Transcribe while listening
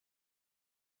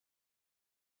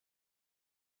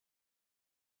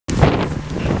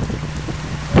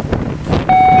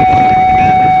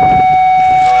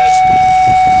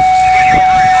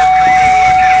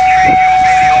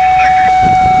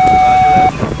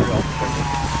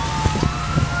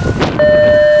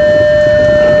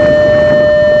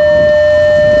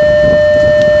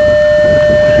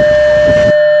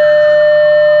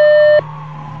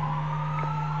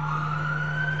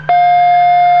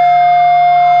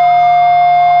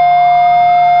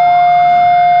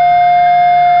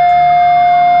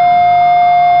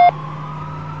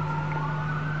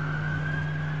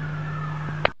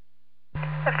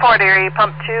Area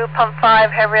Pump 2, Pump 5,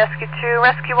 Heavy Rescue 2,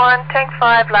 Rescue 1, Tank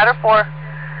 5, Ladder 4.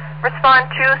 Respond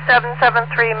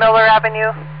 2773 Miller Avenue,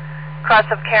 cross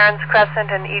of Cairns Crescent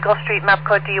and Eagle Street, map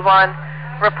code D1.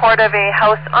 Report of a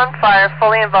house on fire,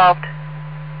 fully involved.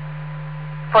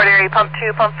 Fort Erie Pump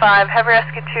 2, Pump 5, Heavy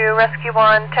Rescue 2, Rescue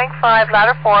 1, Tank 5,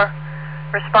 Ladder 4.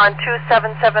 Respond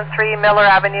 2773 Miller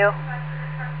Avenue,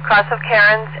 cross of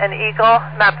Cairns and Eagle,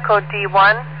 map code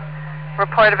D1.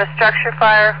 Report of a structure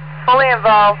fire, fully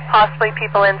involved, possibly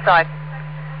people inside.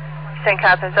 St.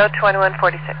 Catharines,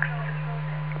 02146.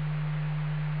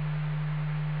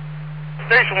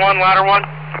 Station 1, Ladder 1.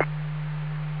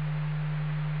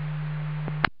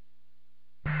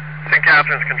 St.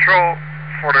 Catharines Control,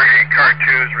 Fort Erie Car 2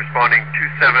 is responding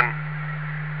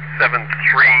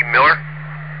 2773 Miller.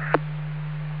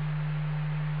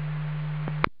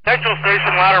 Central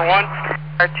Station, Ladder 1.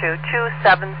 Car 2,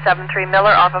 2773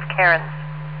 Miller off of Cairns.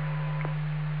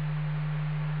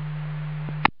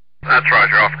 That's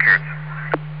Roger, off Cairns.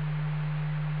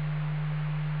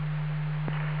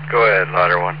 Go ahead,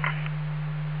 Ladder 1.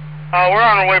 We're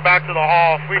on our way back to the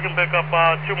hall. If we can pick up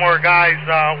 2 more guys,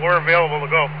 we're available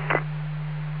to go.